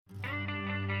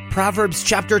Proverbs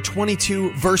chapter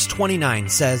 22, verse 29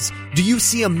 says, "Do you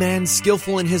see a man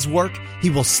skillful in his work? He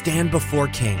will stand before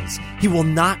kings. He will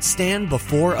not stand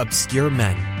before obscure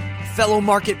men." Fellow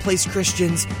Marketplace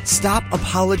Christians, stop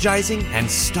apologizing and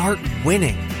start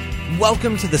winning.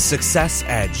 Welcome to the Success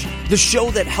Edge, the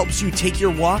show that helps you take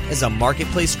your walk as a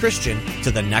Marketplace Christian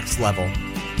to the next level.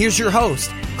 Here's your host,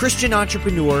 Christian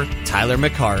entrepreneur Tyler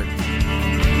McCart.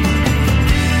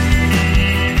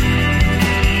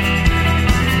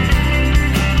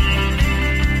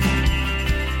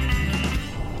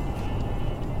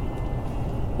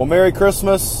 Well, Merry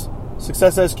Christmas,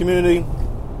 Success Edge community.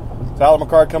 Tyler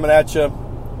McCart coming at you.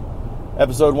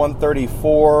 Episode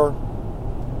 134.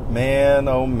 Man,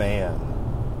 oh man.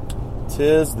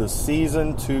 'Tis the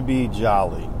season to be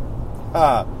jolly.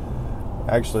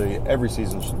 Actually, every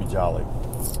season should be jolly.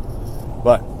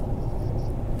 But,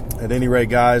 at any rate,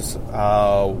 guys,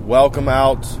 welcome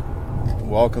out.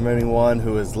 Welcome anyone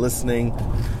who is listening.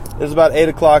 It's about 8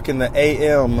 o'clock in the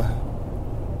a.m.,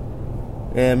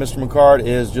 and Mr. McCart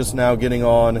is just now getting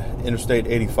on Interstate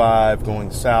 85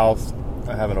 going south.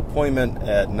 I have an appointment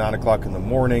at 9 o'clock in the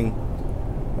morning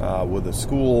with a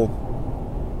school,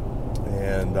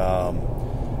 and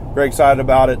very excited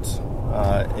about it,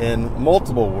 and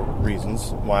multiple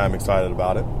reasons why I'm excited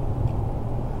about it.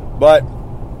 But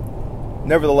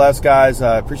nevertheless, guys,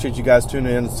 I appreciate you guys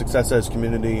tuning in to the Success Edge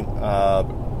community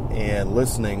and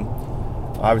listening.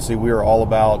 Obviously, we are all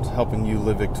about helping you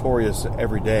live victorious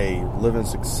every day, live in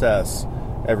success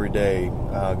every day,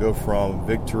 go from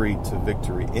victory to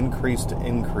victory, increase to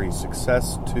increase,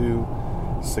 success to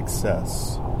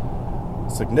success,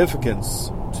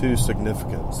 significance to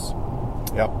significance.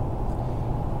 Yep.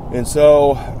 And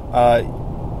so,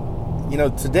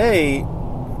 today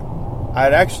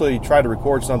I'd actually tried to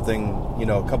record something,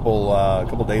 a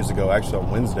couple days ago, actually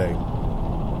on Wednesday,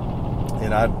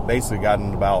 and I'd basically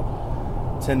gotten about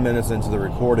 10 minutes into the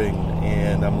recording,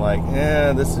 and I'm like,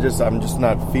 I'm just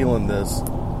not feeling this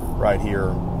right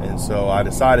here. And so I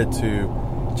decided to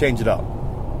change it up.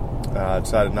 I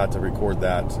decided not to record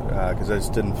that because I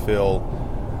just didn't feel,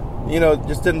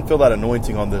 that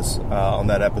anointing on this, on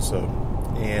that episode.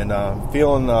 And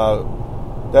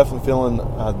definitely feeling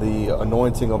the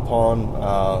anointing upon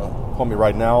me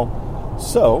right now.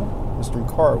 So Mr.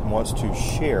 McCart wants to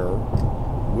share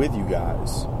with you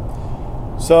guys.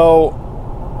 So,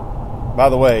 by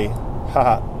the way,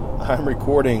 I'm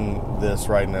recording this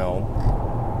right now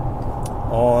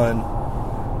on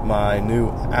my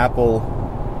new Apple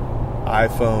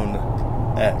iPhone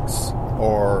X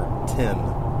or 10,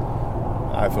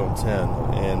 iPhone 10,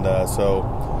 and so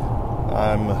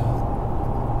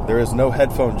there is no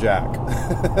headphone jack,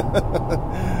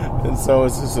 and so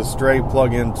it's just a straight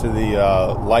plug into the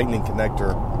lightning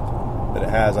connector that it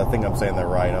has. I think I'm saying that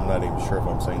right. I'm not even sure if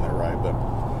I'm saying that right, but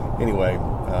anyway,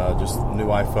 just new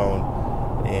iPhone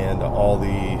and all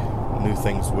the new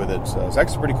things with it. So it's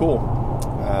actually pretty cool.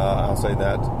 I'll say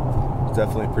that. It's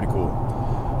definitely pretty cool.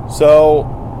 So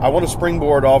I want to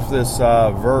springboard off this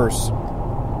verse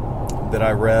that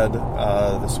I read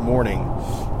this morning.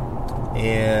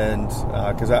 And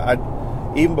because I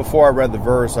even before I read the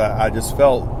verse, I just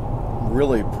felt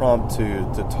really prompt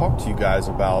to talk to you guys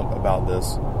about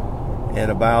this and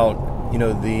about,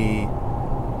 the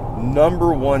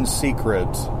number one secret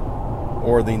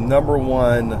or the number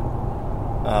one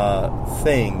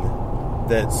thing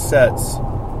that sets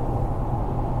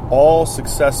all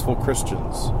successful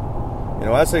Christians.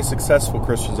 I say successful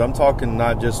Christians, I'm talking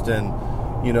not just in,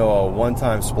 a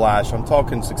one-time splash. I'm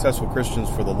talking successful Christians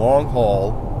for the long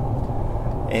haul,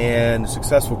 and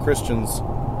successful Christians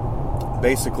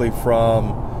basically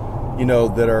from,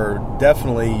 that are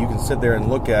definitely, you can sit there and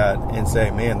look at and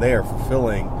say, man, they are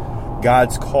fulfilling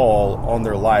God's call on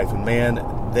their life, and man,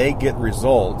 they get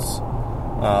results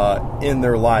in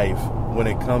their life when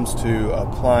it comes to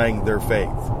applying their faith.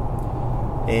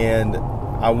 And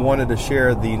I wanted to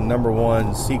share the number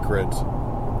one secret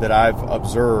that I've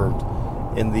observed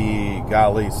in the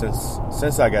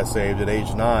since I got saved at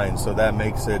age 9, so that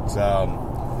makes it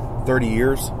 30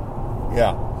 years.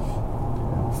 Yeah,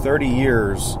 30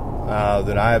 years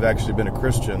that I have actually been a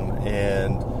Christian,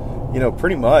 and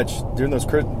pretty much during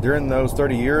those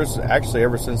 30 years, actually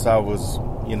ever since I was,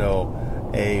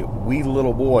 a wee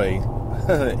little boy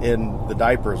in the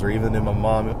diapers, or even in my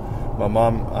mom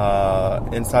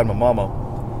inside my mama,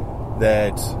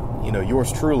 that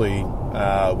yours truly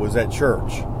was at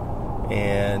church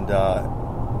and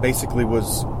basically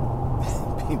was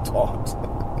being taught.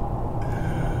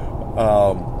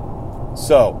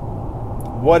 So,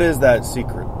 what is that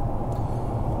secret?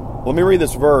 Let me read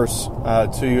this verse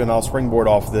to you, and I'll springboard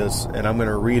off this, and I'm going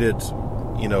to read it,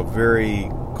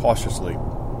 very cautiously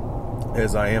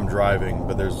as I am driving,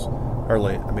 but there's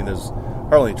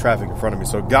hardly traffic in front of me.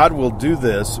 So God will do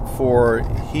this, for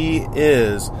He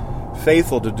is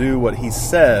faithful to do what He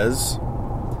says,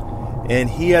 and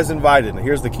He has invited, and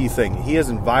here's the key thing, He has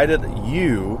invited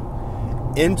you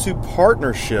into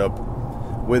partnership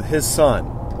with His Son,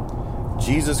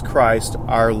 Jesus Christ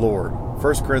our Lord.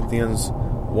 1 Corinthians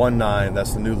 1:9,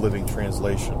 that's the New Living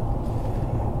Translation.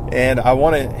 And I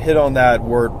want to hit on that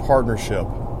word partnership.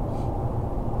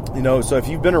 So if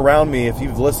you've been around me, if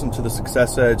you've listened to the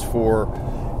Success Edge for,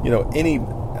 any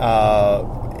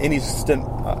stint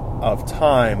of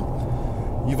time,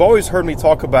 you've always heard me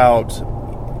talk about,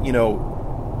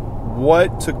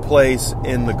 what took place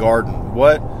in the garden.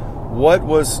 What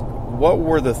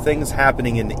were the things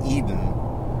happening in Eden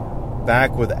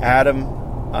back when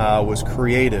Adam was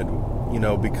created?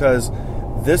 Because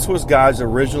this was God's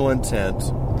original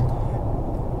intent,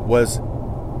 was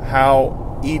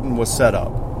how Eden was set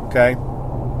up. Okay?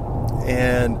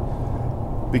 And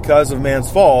because of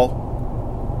man's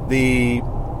fall, the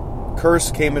curse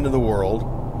came into the world,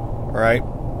 all right,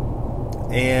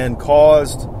 and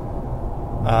caused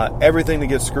everything to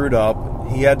get screwed up.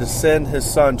 He had to send His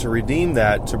Son to redeem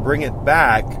that, to bring it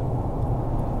back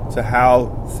to how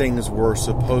things were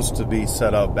supposed to be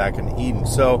set up back in Eden.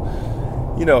 So,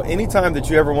 anytime that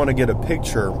you ever want to get a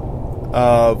picture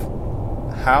of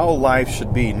how life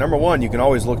should be, number one, you can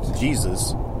always look to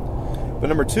Jesus. But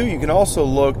number two, you can also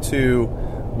look to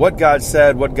what God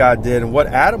said, what God did, and what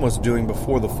Adam was doing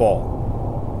before the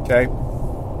fall. Okay?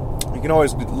 You can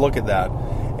always look at that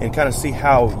and kind of see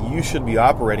how you should be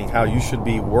operating, how you should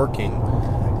be working,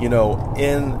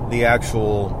 in the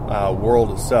actual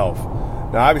world itself.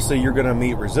 Now, obviously, you're going to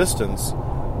meet resistance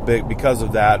because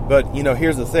of that. But,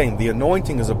 here's the thing. The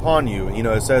anointing is upon you.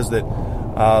 It says that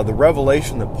the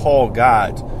revelation that Paul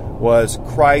got was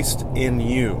Christ in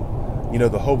you.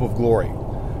 The hope of glory.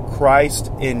 Christ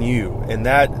in you. And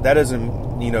that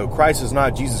isn't, Christ is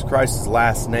not Jesus Christ's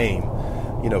last name.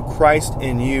 Christ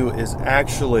in you is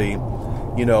actually,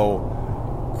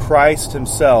 Christ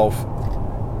Himself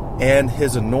and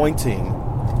His anointing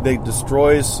that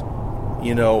destroys,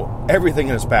 everything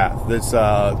in His path that's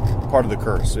part of the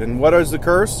curse. And what is the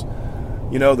curse?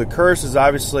 The curse is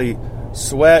obviously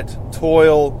sweat,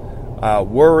 toil,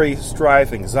 worry,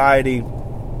 strife, anxiety.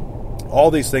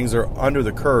 All these things are under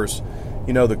the curse.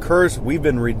 The curse, we've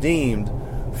been redeemed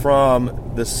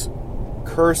from this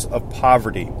curse of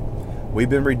poverty. We've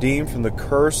been redeemed from the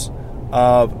curse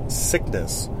of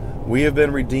sickness. We have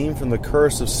been redeemed from the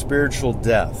curse of spiritual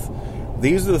death.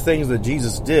 These are the things that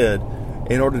Jesus did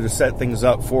in order to set things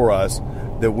up for us,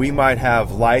 that we might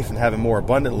have life and have it more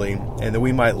abundantly, and that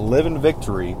we might live in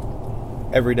victory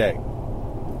every day.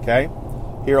 Okay?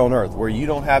 Here on earth, where you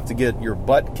don't have to get your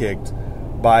butt kicked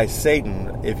by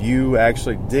Satan if you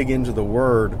actually dig into the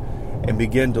Word and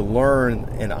begin to learn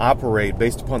and operate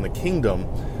based upon the kingdom,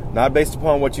 not based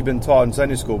upon what you've been taught in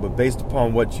Sunday school, but based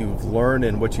upon what you've learned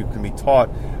and what you can be taught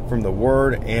from the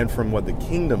Word and from what the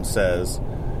kingdom says.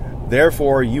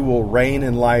 Therefore, you will reign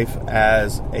in life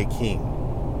as a king.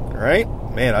 All right?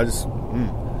 Man,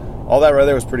 all that right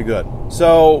there was pretty good.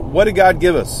 So, what did God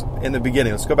give us in the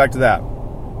beginning? Let's go back to that.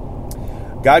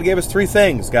 God gave us three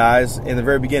things, guys, in the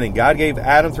very beginning. God gave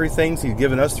Adam three things. He's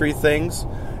given us three things.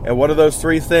 And what are those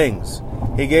three things?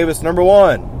 He gave us, number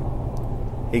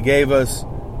one, He gave us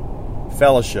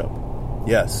fellowship.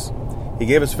 Yes. He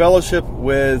gave us fellowship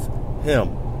with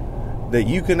Him. That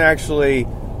you can actually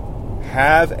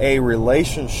have a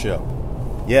relationship.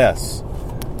 Yes.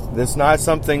 That's not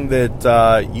something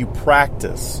that you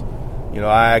practice.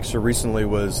 I actually recently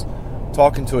was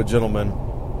talking to a gentleman,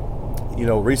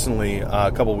 recently,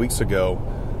 a couple weeks ago,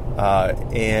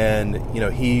 and,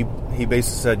 he basically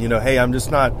said, hey, I'm just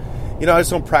not, I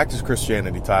just don't practice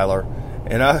Christianity, Tyler.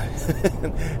 And I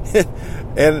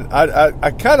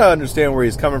kind of understand where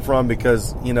he's coming from,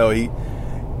 because,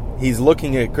 he's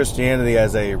looking at Christianity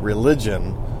as a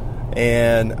religion,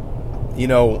 and,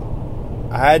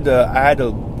 I had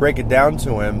to break it down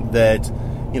to him that,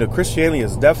 Christianity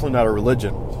is definitely not a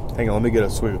religion. Hang on, let me get a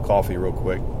swig of coffee real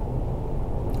quick.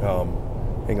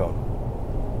 Hang on.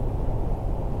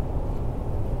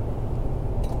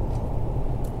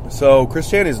 So,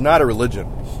 Christianity is not a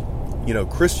religion.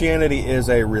 Christianity is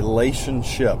a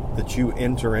relationship that you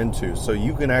enter into. So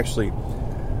you can actually,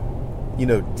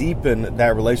 deepen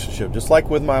that relationship. Just like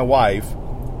with my wife,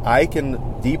 I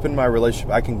can deepen my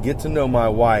relationship. I can get to know my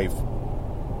wife.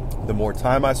 The more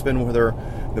time I spend with her,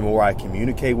 the more I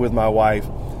communicate with my wife,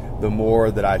 the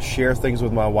more that I share things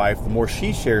with my wife, the more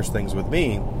she shares things with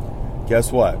me.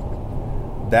 Guess what?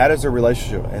 That is a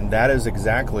relationship, and that is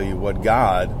exactly what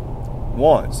God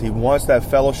wants. He wants that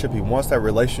fellowship. He wants that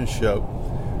relationship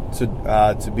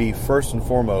to be first and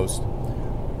foremost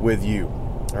with you.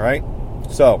 All right?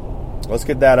 So, let's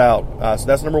get that out. So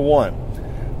that's number one.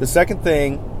 The second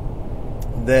thing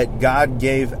that God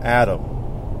gave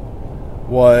Adam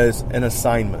was an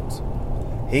assignment.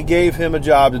 He gave him a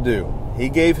job to do. He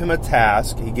gave him a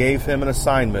task. He gave him an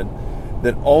assignment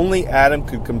that only Adam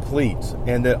could complete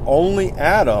and that only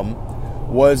Adam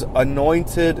was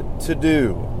anointed to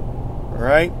do. All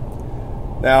right?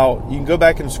 Now, you can go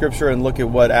back in Scripture and look at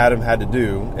what Adam had to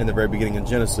do in the very beginning of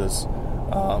Genesis.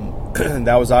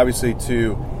 That was obviously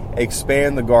to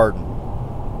expand the garden,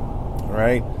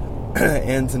 right?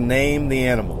 And to name the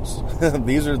animals.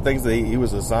 These are things that he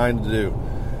was assigned to do.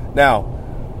 Now,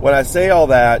 when I say all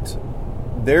that,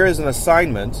 there is an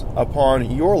assignment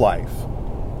upon your life,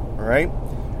 all right?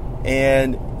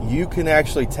 And you can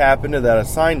actually tap into that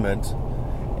assignment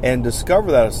and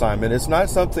discover that assignment. It's not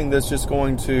something that's just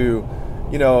going to,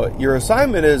 your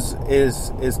assignment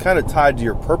is kind of tied to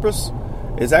your purpose.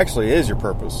 It actually is your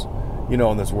purpose,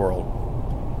 in this world.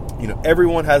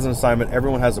 Everyone has an assignment.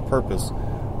 Everyone has a purpose.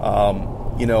 I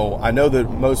know that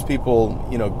most people,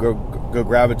 go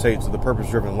gravitate to the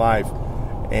purpose-driven life.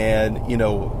 And,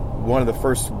 one of the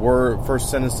first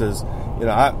sentences,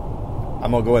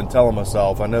 I'm going to go ahead and tell them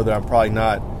myself. I know that I'm probably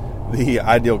not the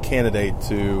ideal candidate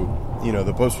to,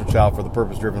 the poster child for the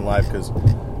purpose-driven life, because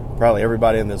probably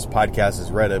everybody in this podcast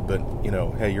has read it, but,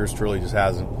 hey, yours truly just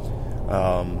hasn't.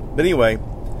 But anyway,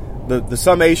 the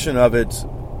summation of it,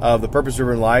 of the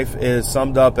purpose-driven life, is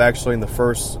summed up actually in the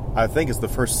first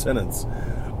sentence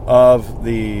of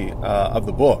the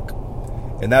book.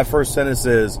 And that first sentence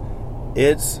is,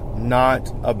 it's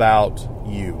not about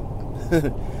you.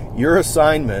 Your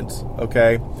assignment,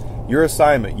 okay,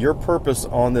 your purpose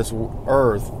on this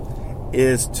earth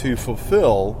is to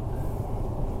fulfill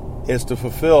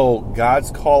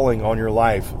God's calling on your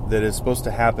life that is supposed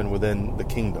to happen within the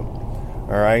kingdom.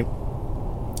 All right?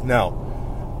 Now,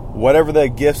 whatever the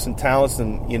gifts and talents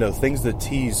and, things that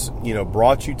T's,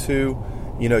 brought you to,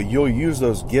 you'll use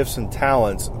those gifts and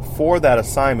talents for that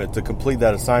assignment, to complete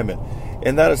that assignment.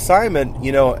 And that assignment,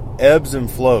 ebbs and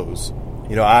flows.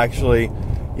 I actually,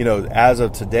 as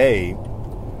of today,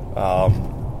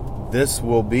 this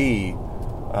will be,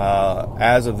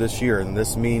 as of this year, and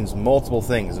this means multiple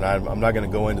things, and I'm not going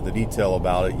to go into the detail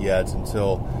about it yet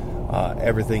until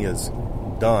everything is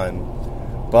done.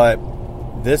 But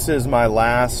this is my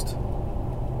last,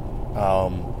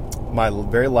 my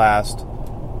very last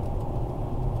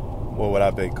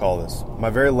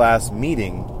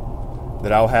meeting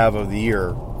that I'll have of the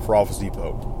year for Office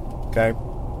Depot. Okay?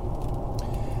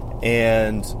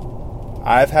 And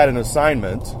I've had an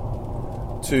assignment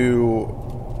to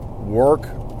work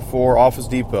for Office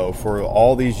Depot for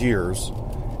all these years,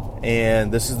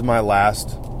 and this is my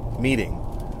last meeting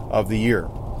of the year.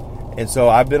 And so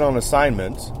I've been on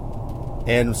assignment,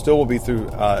 and still will be through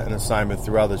an assignment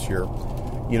throughout this year,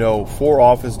 for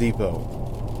Office Depot.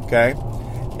 Okay?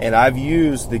 And I've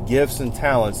used the gifts and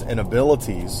talents and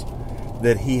abilities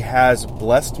that He has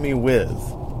blessed me with.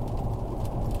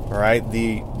 All right?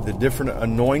 The different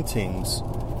anointings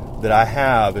that I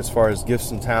have as far as gifts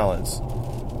and talents,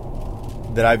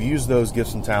 that I've used those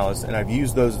gifts and talents, and I've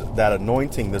used that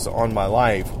anointing that's on my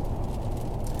life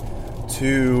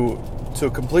to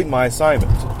complete my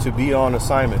assignment, to be on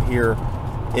assignment here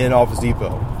in Office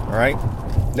Depot. All right?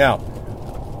 Now,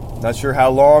 not sure how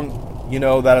long,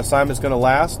 that assignment's going to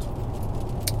last,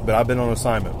 but I've been on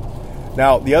assignment.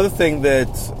 Now, the other thing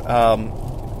that,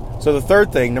 so the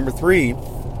third thing, number three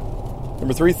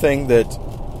thing that,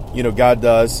 God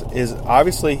does is,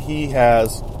 obviously He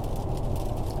has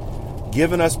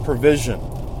given us provision.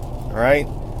 All right?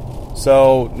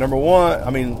 So, number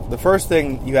one, the first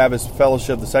thing you have is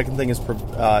fellowship. The second thing is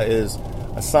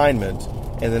assignment.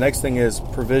 And the next thing is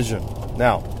provision.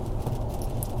 Now,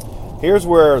 here's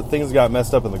where things got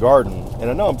messed up in the garden. And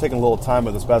I know I'm taking a little time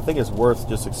with this, but I think it's worth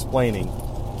just explaining.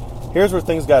 Here's where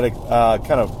things got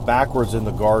kind of backwards in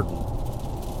the garden.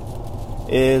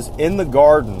 Is in the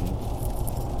garden,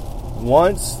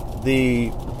 once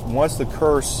the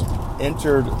curse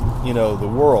entered, the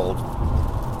world,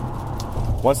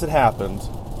 once it happened,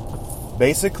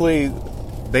 basically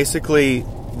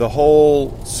the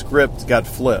whole script got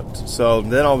flipped. So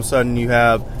then all of a sudden you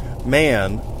have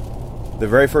man. The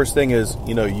very first thing is,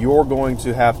 you're going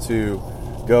to have to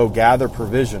go gather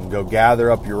provision, go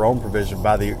gather up your own provision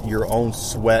by your own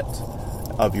sweat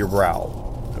of your brow,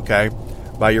 okay?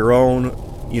 By your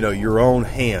own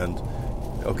hand,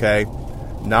 okay?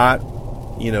 Not,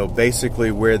 basically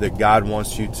where that God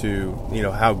wants you to,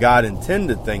 how God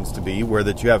intended things to be, where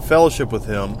that you have fellowship with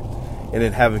Him, And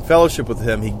in having fellowship with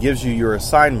him, he gives you your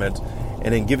assignment.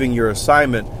 And in giving your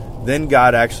assignment, then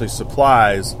God actually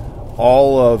supplies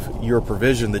all of your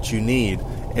provision that you need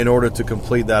in order to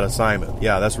complete that assignment.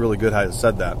 Yeah, that's really good how you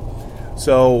said that.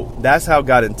 So that's how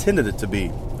God intended it to be.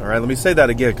 All right, let me say that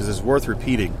again because it's worth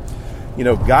repeating. You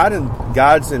know,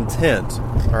 God's intent,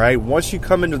 all right, once you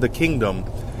come into the kingdom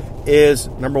is,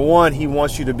 number one, he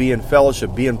wants you to be in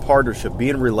fellowship, be in partnership, be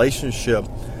in relationship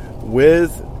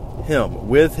with him,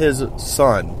 with his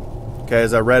son. Okay,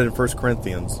 as I read in 1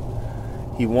 Corinthians.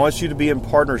 He wants you to be in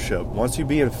partnership, wants you to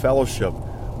be in fellowship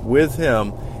with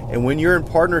him. And when you're in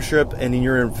partnership and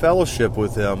you're in fellowship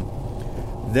with him,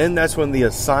 then that's when the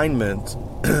assignment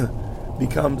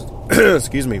becomes,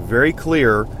 very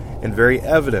clear and very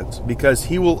evident, because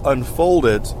he will unfold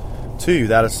it to you,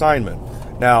 that assignment.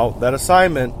 Now, that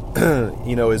assignment,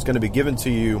 is going to be given to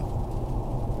you,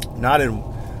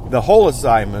 the whole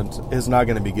assignment is not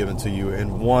going to be given to you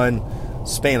in one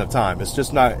span of time. It's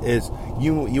just not,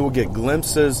 you will get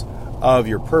glimpses of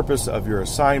your purpose, of your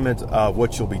assignment, of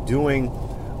what you'll be doing.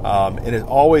 And it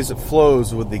always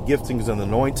flows with the giftings and the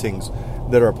anointings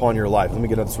that are upon your life. Let me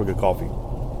get another swig of coffee.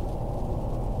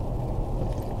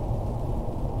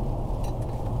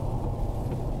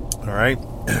 All right.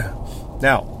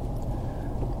 Now,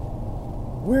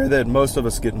 where that most of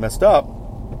us get messed up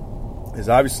is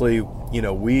obviously,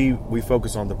 we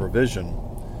focus on the provision,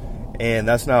 and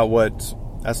that's not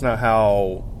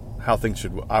how things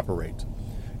should operate.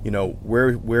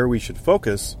 Where we should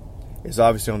focus is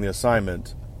obviously on the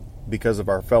assignment, because of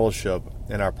our fellowship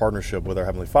and our partnership with our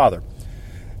Heavenly Father.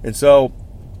 And so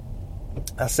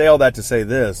I say all that to say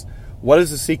this: what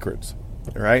is the secret?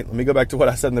 All right, let me go back to what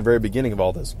I said in the very beginning of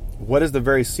all this. What is the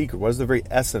very secret? What is the very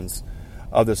essence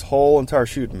of this whole entire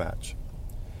shooting match?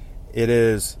 It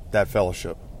is that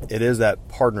fellowship. It is that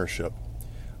partnership.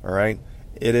 All right,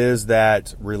 it is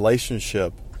that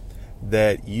relationship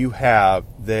that you have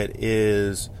that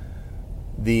is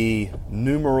the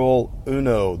numeral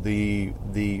uno, the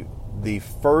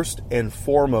first and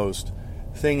foremost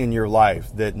thing in your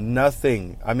life, that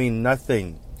nothing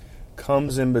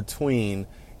comes in between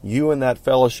you and that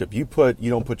fellowship. You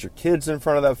don't put your kids in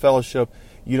front of that fellowship.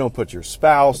 You don't put your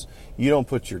spouse. You don't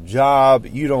put your job.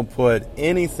 You don't put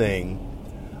anything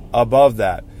above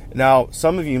that. Now,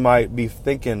 some of you might be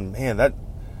thinking, man, that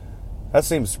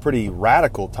seems pretty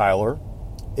radical, Tyler.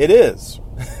 It is.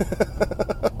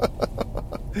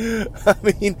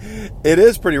 It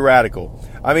is pretty radical.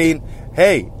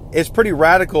 Hey, it's pretty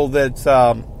radical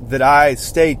that I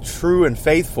stay true and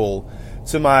faithful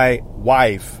to my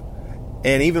wife,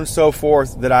 and even so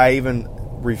forth, that I even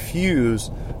refuse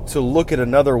to look at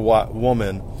another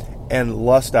woman and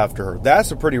lust after her.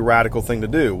 That's a pretty radical thing to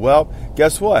do. Well,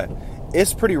 guess what?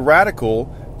 It's pretty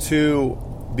radical to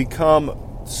become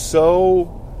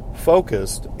so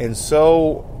focused and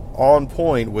so on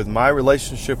point with my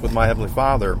relationship with my Heavenly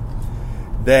Father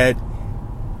that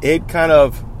it kind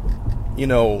of,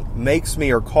 makes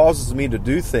me or causes me to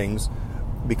do things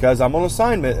because I'm on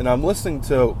assignment and I'm listening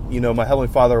to, my Heavenly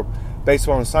Father based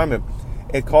on assignment.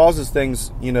 It causes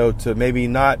things, to maybe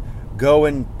not go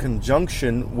in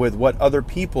conjunction with what other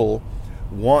people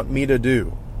want me to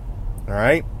do. All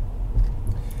right?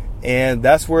 And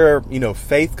that's where,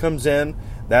 faith comes in.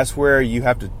 That's where you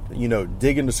have to,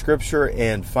 dig into Scripture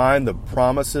and find the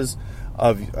promises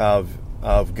of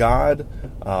God.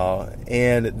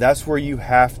 And that's where you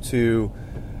have to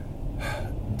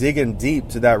dig in deep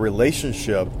to that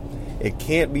relationship. It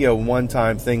can't be a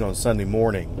one-time thing on Sunday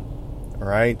morning. All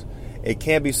right? It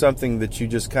can't be something that you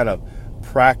just kind of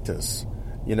practice.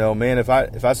 Man, if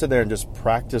I sit there and just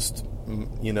practiced,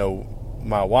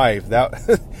 my wife,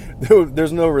 that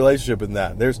there's no relationship in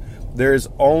that. There's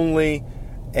only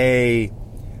a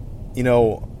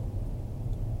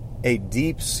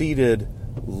deep-seated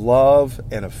love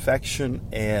and affection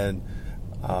and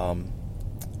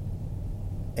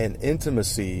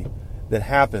intimacy that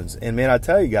happens. And man, I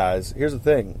tell you guys, here's the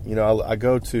thing. I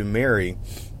go to Mary.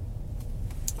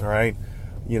 All right,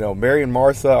 Mary and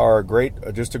Martha are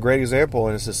just a great example,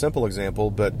 and it's a simple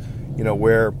example, but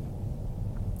where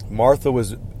Martha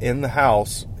was in the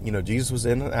house, Jesus was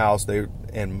in the house,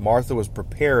 and Martha was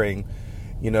preparing,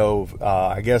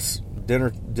 I guess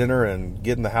dinner and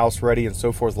getting the house ready and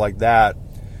so forth like that,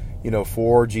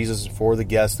 for Jesus, for the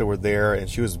guests that were there, and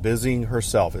she was busying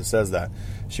herself. It says that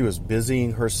she was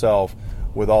busying herself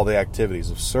with all the activities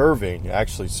of serving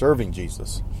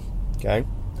Jesus. Okay.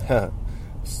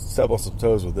 Step on some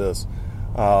toes with this.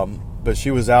 But she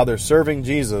was out there serving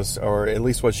Jesus, or at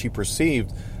least what she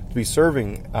perceived to be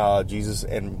serving Jesus,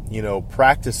 and,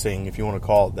 practicing, if you want to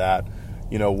call it that,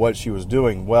 what she was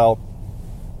doing. Well,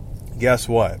 guess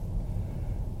what?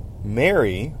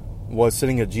 Mary was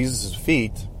sitting at Jesus'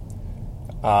 feet.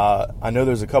 I know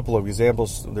there's a couple of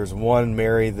examples. There's one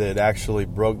Mary that actually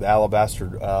broke the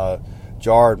alabaster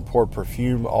jar and poured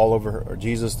perfume all over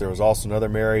Jesus. There was also another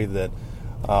Mary that,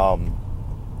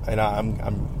 and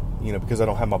I'm because I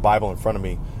don't have my Bible in front of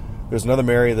me. There's another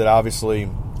Mary that obviously,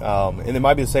 and it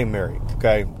might be the same Mary.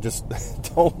 Okay, just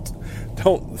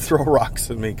don't throw rocks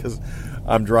at me because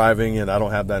I'm driving and I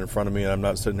don't have that in front of me, and I'm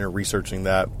not sitting there researching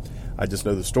that. I just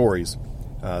know the stories.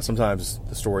 Sometimes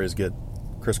the stories get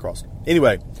crisscrossed.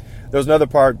 Anyway, there's another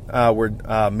part where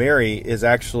Mary is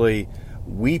actually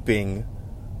weeping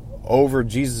over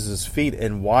Jesus' feet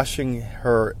and washing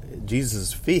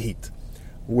Jesus' feet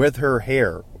with her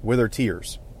hair, with her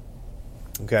tears.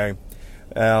 Okay,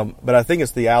 but I think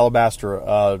it's the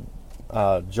alabaster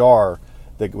jar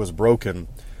that was broken,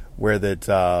 where that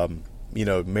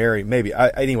Mary maybe.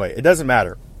 Anyway, it doesn't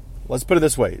matter. Let's put it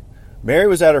this way: Mary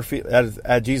was at her feet,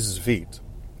 at Jesus' feet.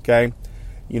 Okay,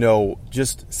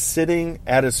 just sitting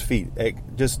at his feet,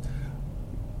 just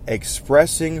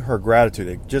expressing her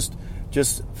gratitude, just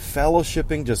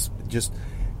fellowshipping, just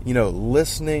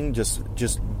listening,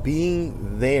 just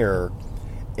being there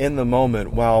in the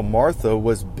moment, while Martha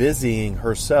was busying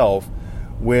herself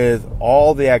with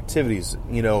all the activities.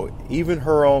 Even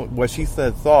her own, what she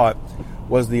thought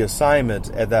was the assignment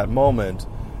at that moment.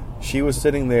 She was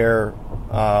sitting there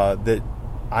that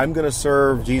I'm going to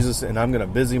serve Jesus and I'm going to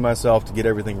busy myself to get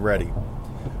everything ready.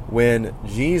 When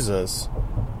Jesus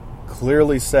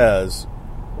clearly says,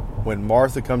 when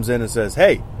Martha comes in and says,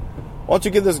 "Hey, why don't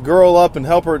you get this girl up and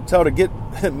tell her to get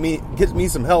me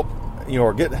some help,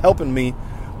 or get helping me,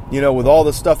 with all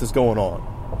this stuff that's going on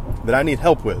that I need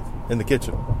help with in the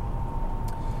kitchen."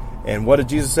 And what did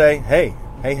Jesus say? Hey,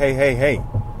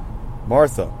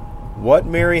 Martha, what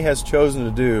Mary has chosen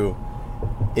to do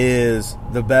is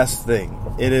the best thing.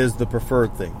 It is the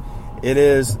preferred thing. It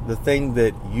is the thing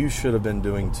that you should have been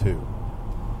doing too.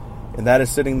 And that is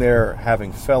sitting there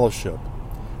having fellowship.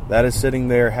 That is sitting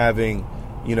there having,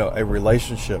 a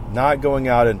relationship. Not going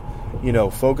out and,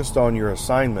 focused on your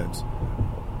assignment,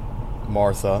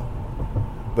 Martha,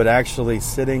 but actually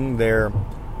sitting there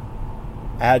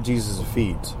at Jesus'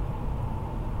 feet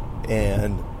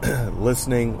and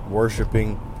listening,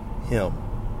 worshiping Him.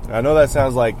 I know that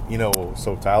sounds like,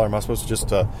 so Tyler, am I supposed to just,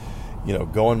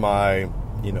 go in my,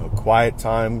 quiet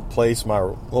time place, my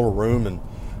little room, and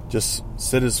just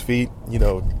sit at His feet,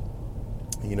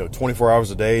 24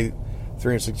 hours a day,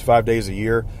 365 days a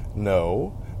year?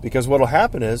 No, because what'll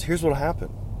happen is, here's what'll happen.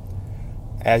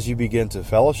 As you begin to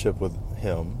fellowship with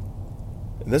Him,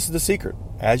 and this is the secret,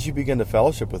 as you begin to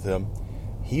fellowship with Him,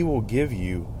 He will give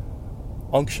you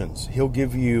unctions. He'll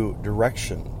give you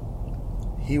direction.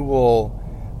 He will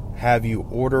have you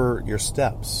order your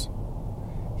steps.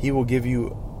 He will give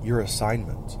you your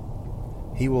assignment.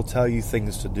 He will tell you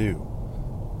things to do.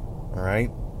 All right?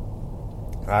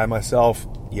 I myself,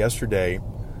 yesterday,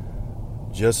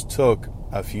 just took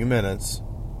a few minutes,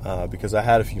 because I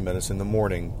had a few minutes in the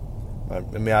morning.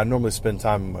 I normally spend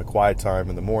time in my quiet time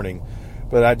in the morning,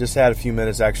 but I just had a few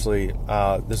minutes actually.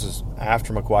 This is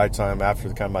after my quiet time, after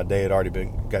the kind of my day had already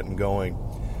been getting going.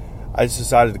 I just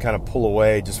decided to kind of pull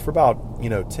away just for about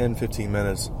 10, 15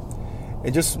 minutes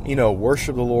and just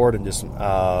worship the Lord and just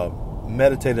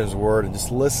meditate in His Word and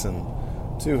just listen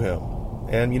to Him.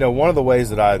 And one of the ways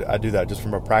that I do that, just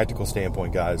from a practical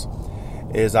standpoint, guys,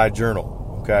 is I journal.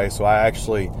 Okay, so I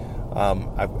actually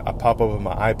I pop open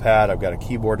my iPad. I've got a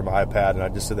keyboard to my iPad, and I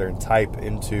just sit there and type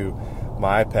into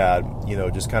my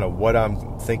iPad, just kind of what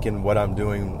I'm thinking, what I'm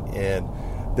doing, and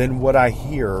then what I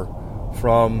hear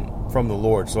from the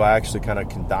Lord. So I actually kind of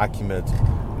can document,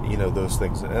 those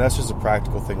things. And that's just a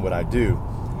practical thing what I do.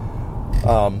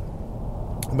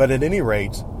 But at any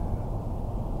rate,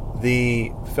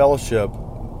 the fellowship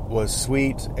was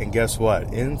sweet. And guess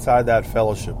what? Inside that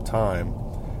fellowship time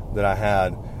that I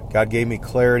had, God gave me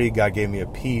clarity. God gave me a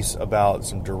peace about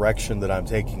some direction that I'm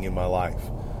taking in my life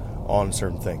on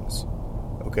certain things.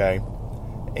 Okay?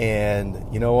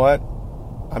 And you know what?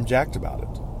 I'm jacked about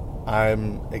it.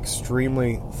 I'm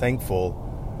extremely thankful,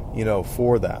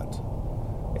 for that.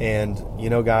 And,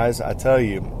 guys, I tell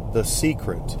you, the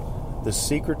secret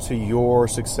to your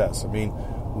success. I mean,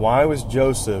 why was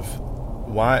Joseph,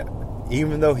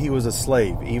 even though he was a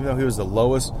slave, even though he was the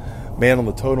lowest man on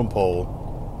the totem pole,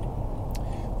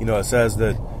 it says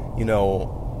that,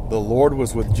 the Lord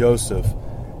was with Joseph,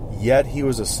 yet he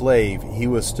was a slave. He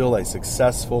was still a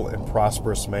successful and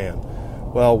prosperous man.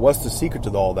 Well, what's the secret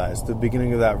to all that? It's the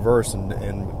beginning of that verse in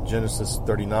Genesis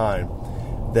 39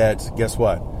 that, guess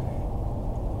what?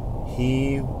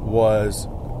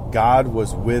 God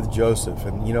was with Joseph.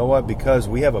 And you know what? Because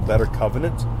we have a better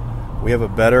covenant We have a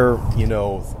better,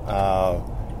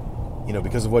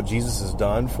 because of what Jesus has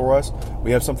done for us,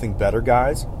 we have something better,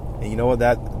 guys. And you know what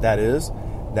that is?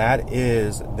 That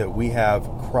is that we have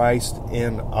Christ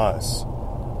in us.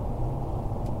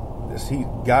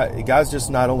 God's just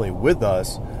not only with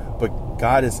us, but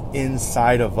God is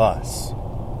inside of us.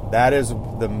 That is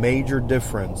the major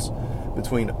difference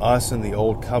between us and the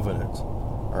old covenant.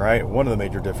 All right? One of the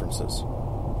major differences.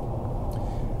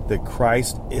 That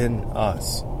Christ in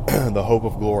us, the hope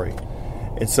of glory.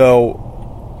 And so,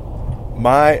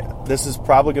 this is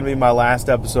probably going to be my last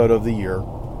episode of the year.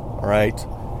 All right?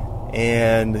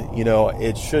 And,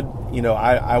 it should,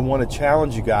 I want to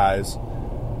challenge you guys,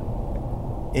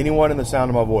 anyone in the sound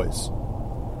of my voice,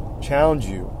 challenge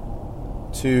you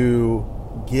to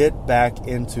get back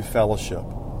into fellowship.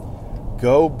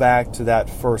 Go back to that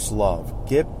first love.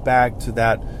 Get back to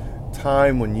that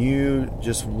time when you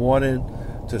just wanted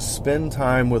to spend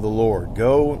time with the Lord.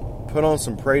 Go put on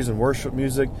some praise and worship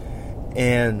music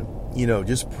and,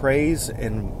 just praise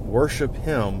and worship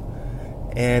Him.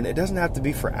 And it doesn't have to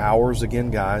be for hours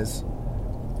again, guys.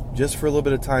 Just for a little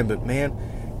bit of time. But man,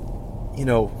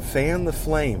 fan the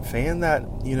flame. Fan that,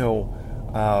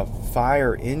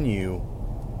 fire in you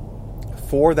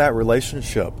for that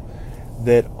relationship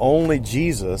that only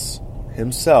Jesus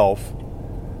Himself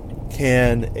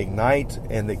can ignite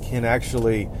and that can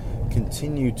actually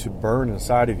continue to burn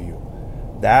inside of you.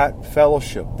 That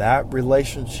fellowship, that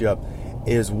relationship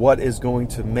is what is going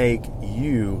to make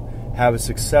you have a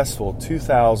successful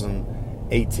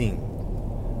 2018.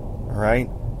 All right?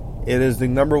 It is the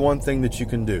number one thing that you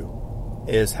can do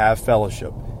is have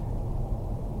fellowship.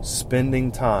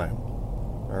 Spending time.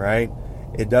 All right?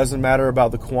 It doesn't matter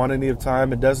about the quantity of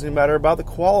time. It doesn't even matter about the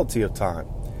quality of time.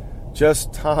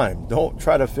 Just time. Don't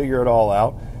try to figure it all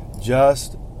out.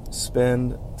 Just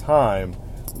spend time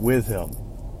with Him.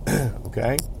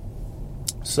 Okay?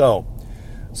 So,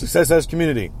 Success as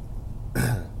community.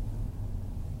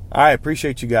 I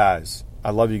appreciate you guys.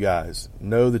 I love you guys.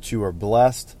 Know that you are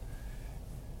blessed.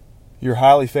 You're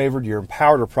highly favored. You're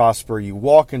empowered to prosper. You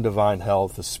walk in divine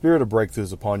health. The spirit of breakthrough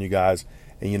is upon you guys.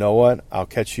 And you know what? I'll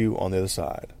catch you on the other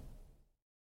side.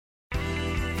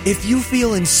 If you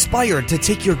feel inspired to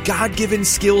take your God-given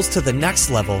skills to the next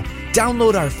level,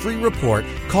 download our free report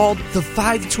called The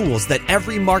 5 Tools That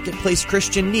Every Marketplace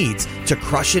Christian Needs to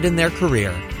Crush It in Their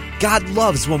Career. God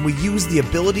loves when we use the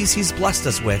abilities He's blessed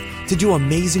us with to do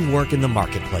amazing work in the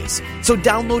marketplace. So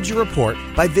download your report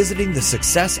by visiting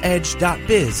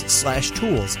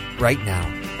thesuccessedge.biz/tools right now.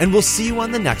 And we'll see you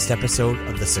on the next episode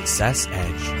of The Success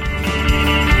Edge.